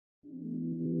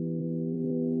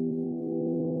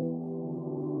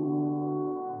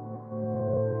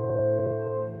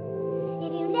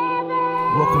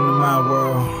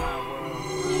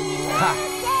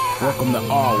Welcome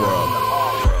to our world.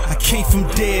 I came from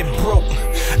dead broke,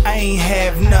 I ain't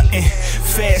have nothing.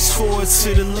 Fast forward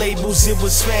to the labels, it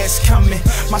was fast coming.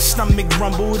 My stomach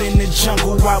rumbled in the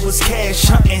jungle, I was cash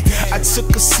hunting. I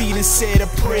took a seat and said a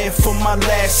prayer for my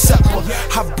last supper.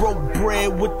 I broke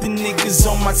bread with the niggas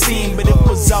on my team, but it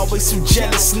was always some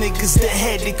jealous niggas that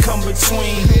had to come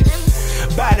between.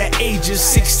 By the age of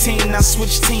 16, I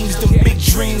switched teams. The big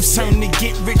dreams turned to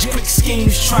get rich quick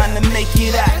schemes, trying to make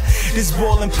it out. This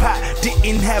boiling pot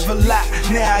didn't have a lot,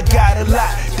 now I got a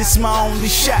lot. This my only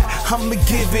shot, I'ma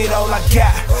give it all I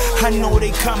got. I know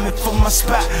they coming for my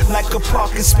spot like a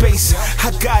parking space.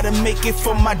 I gotta make it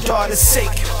for my daughter's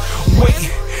sake.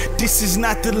 Wait, this is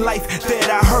not the life that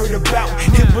I heard about.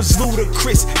 It was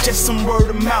ludicrous, just some word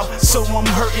of mouth, so I'm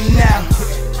hurting now.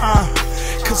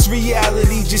 Cause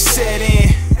reality just set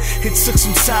in. It took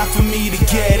some time for me to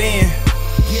get in.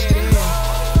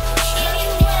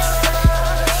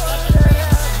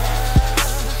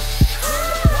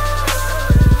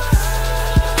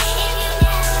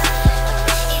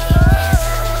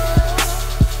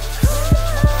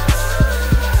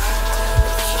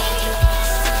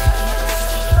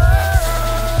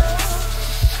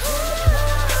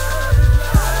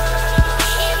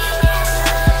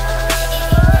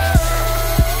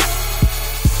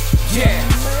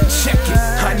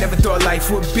 Never thought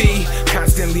life would be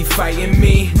constantly fighting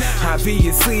me.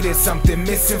 Obviously there's something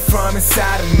missing from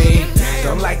inside of me.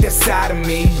 Don't like that side of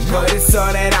me, but it's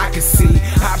all that I can see.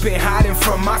 I've been hiding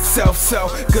from myself, so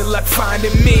good luck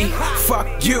finding me.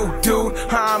 Fuck you, dude,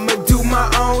 I'ma do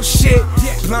my own shit.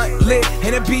 Blunt lit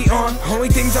and a beat on, only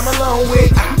things I'm alone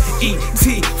with.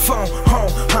 E.T. phone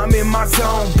home, I'm in my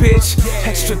zone, bitch.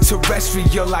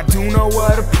 Extraterrestrial, I do know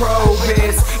what a probe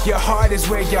is. Your heart is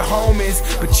where your home is,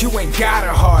 but you ain't got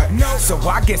a heart. So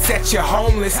I guess that you're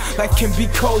homeless. Life can be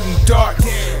cold and dark.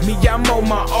 Me, I'm on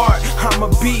my art. I'm a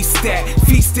beast that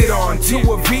feasted on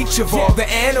two of each of all the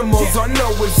animals on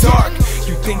Noah's Ark.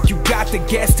 You think you got the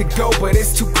gas to go, but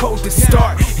it's too cold to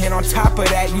start. And on top of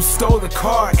that, you stole the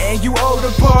car and you owe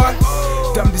the bar.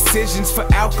 Dumb decisions for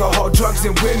alcohol, drugs,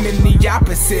 and women. The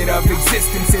opposite of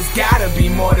existence. There's gotta be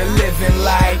more to living.